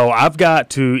between? So I've got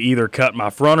to either cut my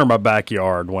front or my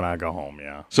backyard when I go home,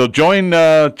 yeah. So join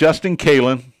Justin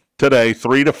Kalen today,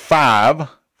 3 to 5,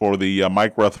 for the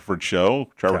Mike Rutherford show.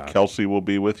 Trevor Kelsey will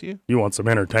be with you. You want some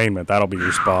entertainment, that'll be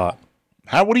your spot.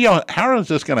 How is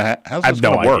this going to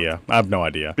work? I have no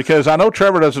idea. Because I know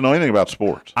Trevor doesn't know anything about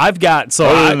sports. Other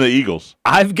than the Eagles.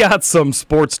 I've got some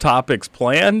sports topics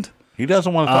planned. He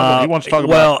doesn't want to talk about. He wants to talk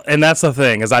about. Well, and that's the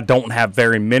thing is I don't have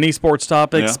very many sports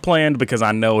topics planned because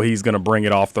I know he's going to bring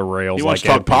it off the rails. He wants to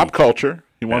talk pop culture.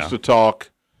 He wants to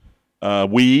talk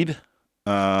weed,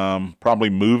 probably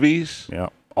movies. Yeah,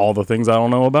 all the things I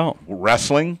don't know about.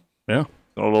 Wrestling. Yeah.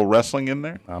 A little wrestling in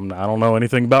there. I don't know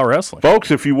anything about wrestling.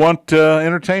 Folks, if you want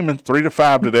entertainment, 3 to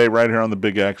 5 today right here on the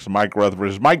Big X. Mike Rutherford.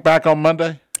 Is Mike back on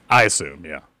Monday? I assume,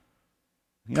 yeah.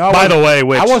 By the way,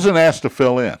 I wasn't asked to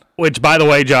fill in. Which, by the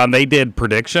way, John, they did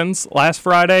predictions last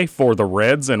Friday for the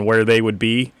Reds and where they would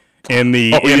be in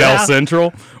the NL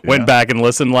Central. Went back and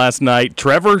listened last night.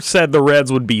 Trevor said the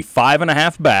Reds would be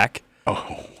 5.5 back.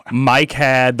 Oh. Mike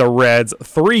had the Reds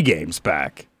 3 games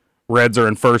back. Reds are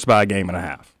in first by a game and a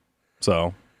half.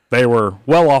 So they were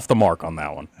well off the mark on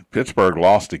that one. Pittsburgh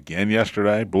lost again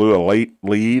yesterday, blew a late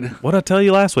lead. What did I tell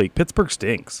you last week? Pittsburgh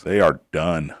stinks. They are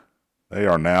done. They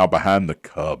are now behind the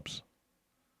Cubs.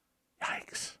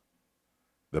 Yikes.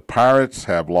 The Pirates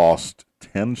have lost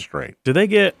 10 straight. Did they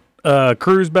get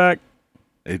Cruz back?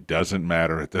 It doesn't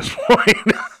matter at this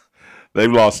point.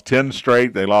 They've lost 10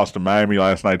 straight. They lost to Miami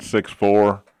last night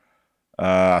 6-4.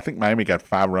 I think Miami got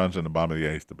 5 runs in the bottom of the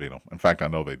 8th to beat them. In fact, I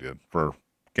know they did. For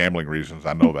gambling reasons,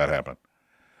 I know that happened.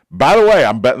 By the way,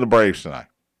 I'm betting the Braves tonight.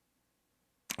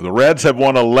 The Reds have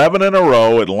won 11 in a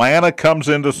row. Atlanta comes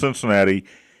into Cincinnati.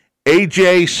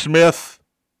 A.J. Smith-Schuster?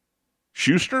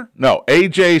 No,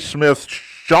 A.J.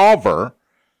 Smith-Shawver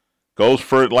goes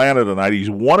for Atlanta tonight. He's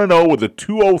 1-0 with a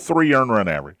 2.03 earned run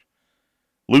average.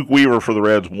 Luke Weaver for the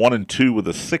Reds, 1-2 with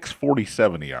a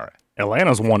 6.47 ERA.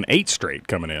 Atlanta's won 8 straight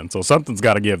coming in, so something's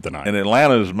got to give tonight. And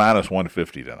Atlanta is minus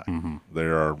 150 tonight. Mm-hmm. They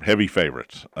are heavy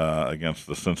favorites against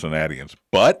the Cincinnatians.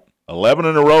 But 11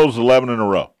 in a row is 11 in a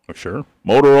row. For sure.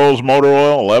 Motor Oil's Motor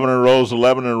Oil, 11 in a row is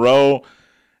 11 in a row.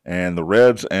 And the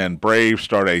Reds and Braves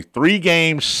start a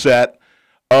 3-game set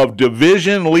of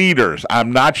division leaders.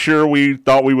 I'm not sure we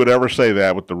thought we would ever say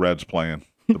that with the Reds playing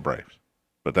the Braves.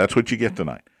 But that's what you get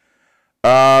tonight.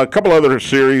 A couple other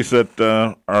series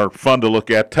that are fun to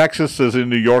look at. Texas is in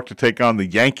New York to take on the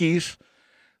Yankees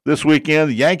this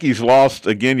weekend. The Yankees lost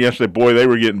again yesterday. Boy, they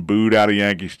were getting booed out of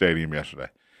Yankee Stadium yesterday.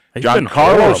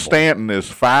 Giancarlo Stanton is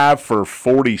 5 for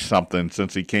 40-something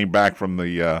since he came back from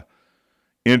the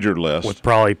injured list. With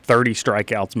probably 30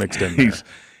 strikeouts mixed in there.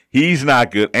 He's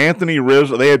not good. Anthony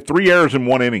Rizzo, they had 3 errors in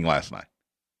 1 inning last night.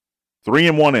 3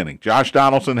 in 1 inning. Josh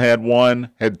Donaldson had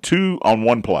 2 on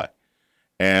 1 play.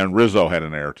 And Rizzo had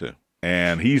an error too.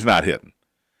 And he's not hitting.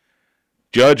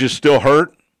 Judge is still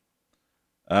hurt.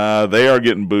 They are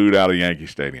getting booed out of Yankee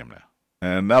Stadium now.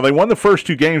 And now they won the first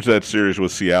 2 games of that series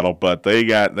with Seattle, but they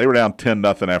were down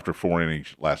 10-0 after 4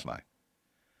 innings last night.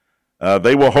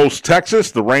 They will host Texas.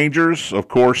 The Rangers, of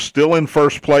course, still in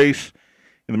first place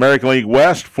in the American League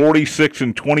West,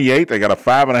 46-28. They got a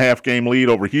 5.5 game lead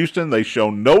over Houston. They show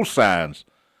no signs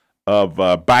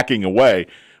of backing away.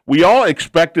 We all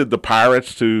expected the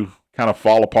Pirates to kind of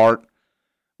fall apart.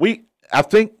 I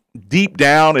think deep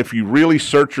down, if you really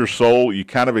search your soul, you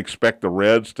kind of expect the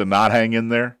Reds to not hang in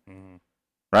there.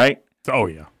 Right? Oh,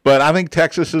 yeah. But I think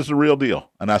Texas is the real deal.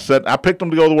 And I picked them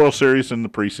to go to the World Series in the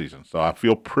preseason. So I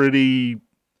feel pretty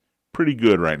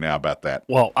good right now about that.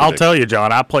 Well, I'll tell you,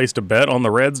 John, I placed a bet on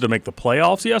the Reds to make the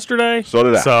playoffs yesterday. So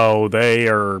did I. So they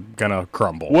are going to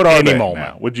crumble. What are any they moment.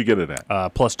 now? What'd you get it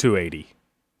at? Plus 280.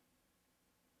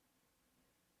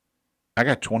 I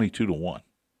got 22-1.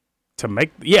 To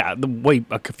make,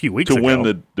 a few weeks ago. To win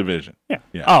the division. Yeah.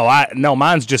 Oh, no,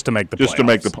 mine's just to make the playoffs. Just to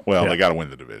make they got to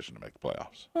win the division to make the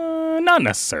playoffs. Not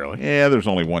necessarily. Yeah, there's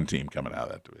only one team coming out of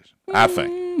that division, I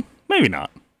think. Maybe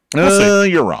not. We'll see.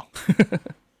 You're wrong.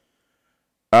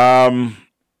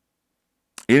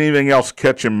 Anything else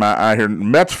catching my eye here?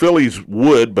 Mets, Phillies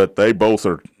would, but they both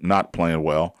are not playing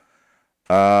well.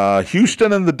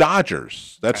 Houston and the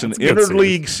Dodgers. That's an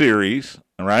interleague series,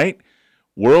 all right?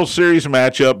 World Series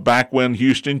matchup back when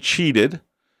Houston cheated.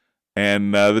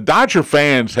 And the Dodger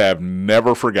fans have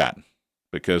never forgotten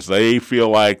because they feel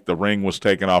like the ring was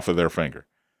taken off of their finger.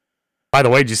 By the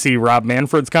way, did you see Rob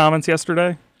Manfred's comments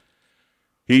yesterday?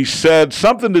 He said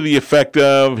something to the effect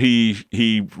of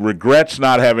he regrets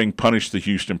not having punished the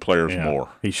Houston players more.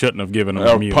 He shouldn't have given them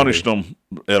immunity. Punished them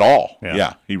at all.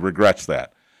 Yeah, he regrets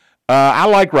that. I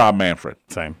like Rob Manfred.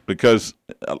 Same. Because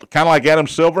kind of like Adam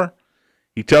Silver,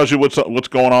 he tells you what's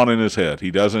going on in his head.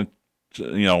 He doesn't,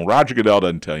 Roger Goodell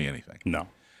doesn't tell you anything. No.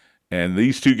 And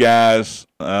these two guys,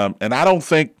 and I don't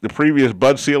think the previous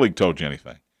Bud Selig told you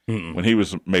anything when he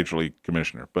was Major League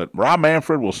Commissioner. But Rob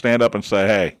Manfred will stand up and say,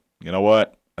 hey, you know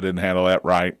what? I didn't handle that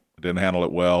right. I didn't handle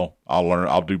it well. I'll learn.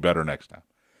 I'll do better next time.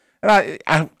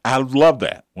 And I love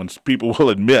that when people will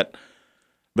admit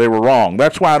they were wrong.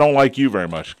 That's why I don't like you very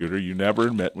much, Scooter. You never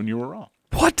admit when you were wrong.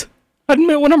 What? I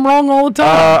admit when I'm wrong all the time.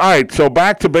 All right, so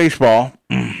back to baseball.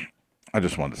 I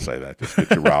just wanted to say that, just to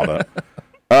get you riled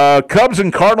up. Cubs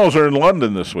and Cardinals are in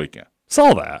London this weekend.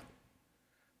 Saw that.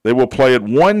 They will play at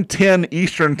 1:10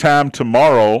 Eastern Time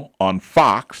tomorrow on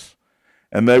Fox,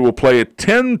 and they will play at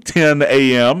 10:10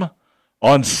 a.m.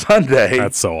 on Sunday.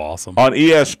 That's so awesome. On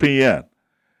ESPN.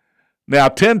 Now,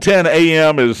 10:10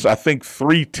 a.m. is, I think,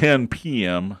 3:10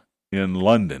 p.m. in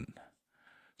London.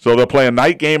 So they'll play a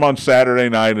night game on Saturday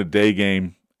night, a day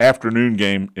game, afternoon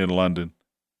game in London.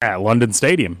 At London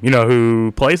Stadium. You know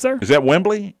who plays there? Is that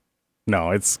Wembley?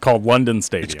 No, it's called London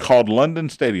Stadium. It's called London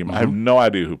Stadium. Mm-hmm. I have no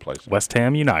idea who plays there. West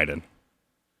Ham United.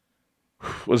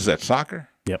 What is that, soccer?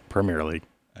 Yep, Premier League.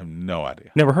 I have no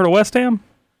idea. Never heard of West Ham?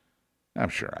 I'm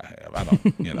sure I have. I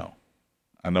don't,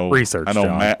 I know. Research,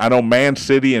 I know Man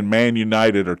City and Man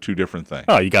United are two different things.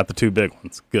 Oh, you got the two big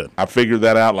ones. Good. I figured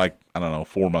that out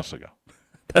 4 months ago.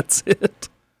 That's it.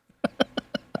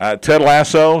 Ted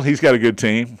Lasso, he's got a good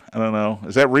team. I don't know.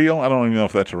 Is that real? I don't even know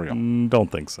if that's real.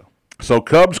 Don't think so. So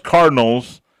Cubs,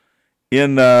 Cardinals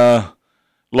in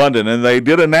London. And they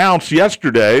did announce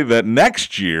yesterday that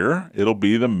next year it'll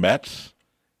be the Mets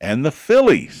and the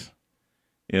Phillies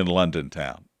in London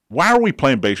town. Why are we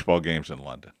playing baseball games in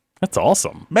London? That's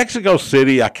awesome. Mexico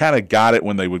City, I kind of got it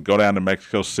when they would go down to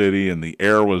Mexico City and the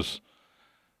air was,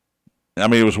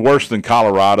 it was worse than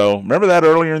Colorado. Remember that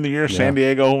earlier in the year, San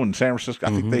Diego and San Francisco? I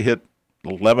think they hit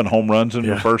 11 home runs in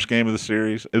the first game of the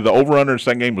series. The over-under in the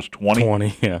second game was 20.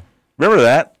 20, yeah. Remember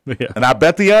that? Yeah. And I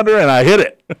bet the under, and I hit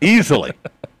it easily.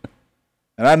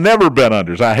 And I never bet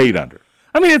unders. I hate under.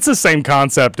 It's the same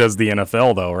concept as the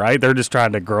NFL, though, right? They're just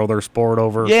trying to grow their sport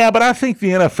over. Yeah, but I think the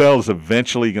NFL is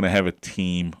eventually going to have a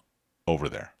team over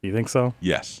there. You think so?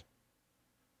 Yes.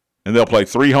 And they'll play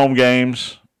 3 home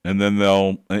games, and then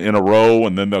they'll in a row,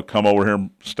 and then they'll come over here and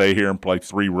stay here and play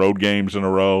 3 road games in a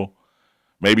row,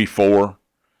 maybe 4.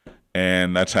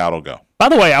 and that's how it'll go. By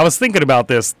the way, I was thinking about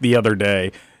this the other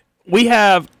day. We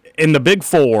have, in the Big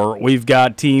Four, we've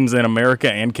got teams in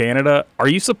America and Canada. Are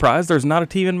you surprised there's not a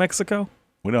team in Mexico?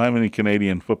 We don't have any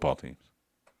Canadian football teams.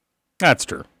 That's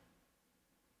true.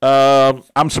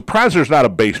 I'm surprised there's not a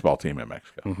baseball team in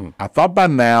Mexico. Mm-hmm. I thought by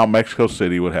now Mexico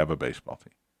City would have a baseball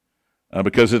team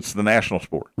because it's the national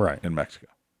sport in Mexico.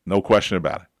 No question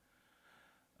about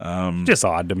it. Just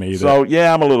odd to me. So,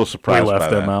 yeah, I'm a little surprised we left by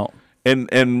them that. out.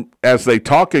 And as they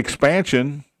talk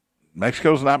expansion,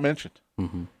 Mexico's not mentioned.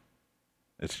 Mm-hmm.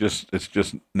 It's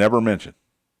just never mentioned.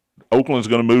 Oakland's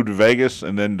going to move to Vegas,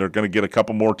 and then they're going to get a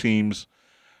couple more teams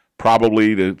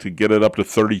probably to get it up to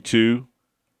 32.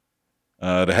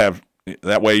 To have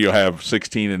that way, you'll have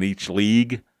 16 in each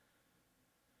league.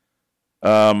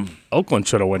 Oakland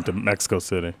should have went to Mexico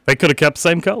City. They could have kept the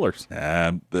same colors.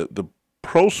 The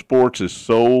pro sports is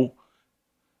so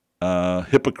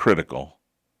hypocritical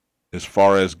as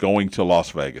far as going to Las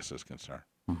Vegas is concerned.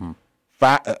 Mm-hmm.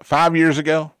 5 years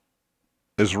ago,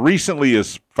 as recently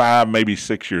as 5, maybe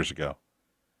 6 years ago,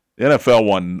 the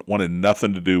NFL wanted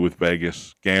nothing to do with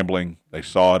Vegas gambling. They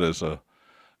saw it as a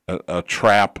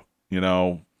trap.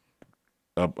 A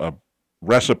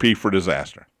recipe for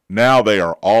disaster. Now they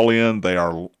are all in. They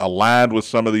are aligned with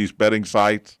some of these betting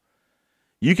sites.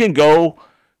 You can go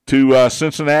to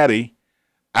Cincinnati,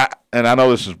 and I know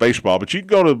this is baseball, but you can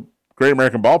go to Great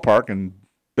American Ballpark and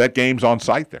bet games on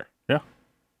site there. Yeah,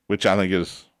 which I think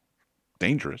is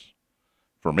dangerous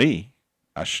for me.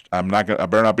 I'm not gonna. I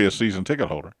better not be a season ticket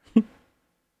holder.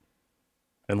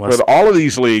 But all of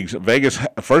these leagues, Vegas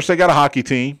first they got a hockey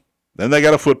team. Then they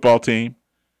got a football team.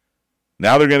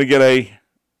 Now they're going to get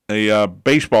a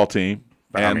baseball team.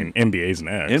 And NBA's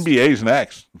next. NBA's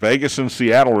next. Vegas and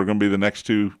Seattle are going to be the next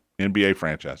two NBA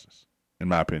franchises, in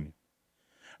my opinion.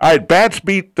 All right, Bats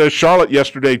beat Charlotte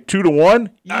yesterday 2-1.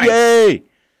 Nice. Yay!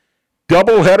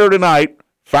 Doubleheader tonight,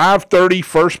 5:30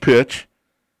 first pitch.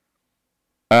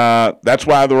 That's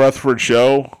why the Rutherford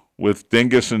show with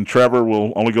Dingus and Trevor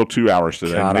will only go 2 hours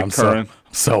today. God, Nick Curran.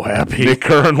 So happy. Nick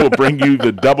Curran will bring you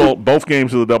both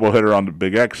games of the doubleheader on the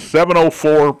Big X.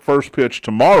 7:04 first pitch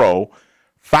tomorrow.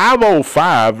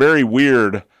 5:05, very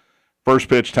weird first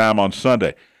pitch time on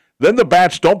Sunday. Then the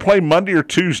Bats don't play Monday or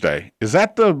Tuesday. Is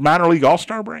that the minor league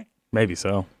all-star break? Maybe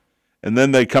so. And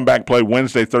then they come back and play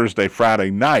Wednesday, Thursday,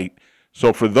 Friday night.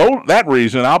 So for that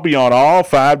reason, I'll be on all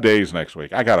 5 days next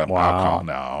week. I'll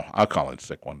call in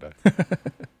sick one day.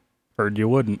 Heard you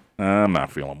wouldn't. I'm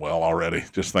not feeling well already,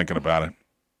 just thinking about it.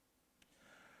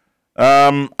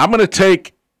 I'm going to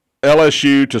take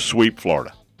LSU to sweep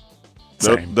Florida.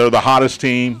 They're the hottest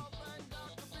team,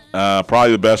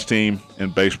 probably the best team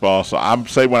in baseball. So I'm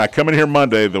saying when I come in here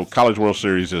Monday, the College World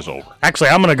Series is over. Actually,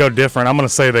 I'm going to go different. I'm going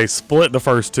to say they split the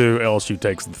first two. LSU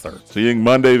takes the third. So you think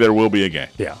Monday there will be a game?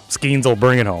 Yeah. Skeens will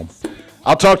bring it home.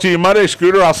 I'll talk to you Monday,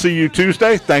 Scooter. I'll see you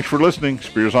Tuesday. Thanks for listening.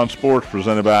 Spears on Sports,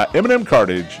 presented by M&M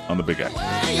Cartage on the Big X.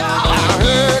 I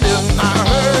heard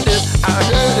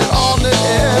it.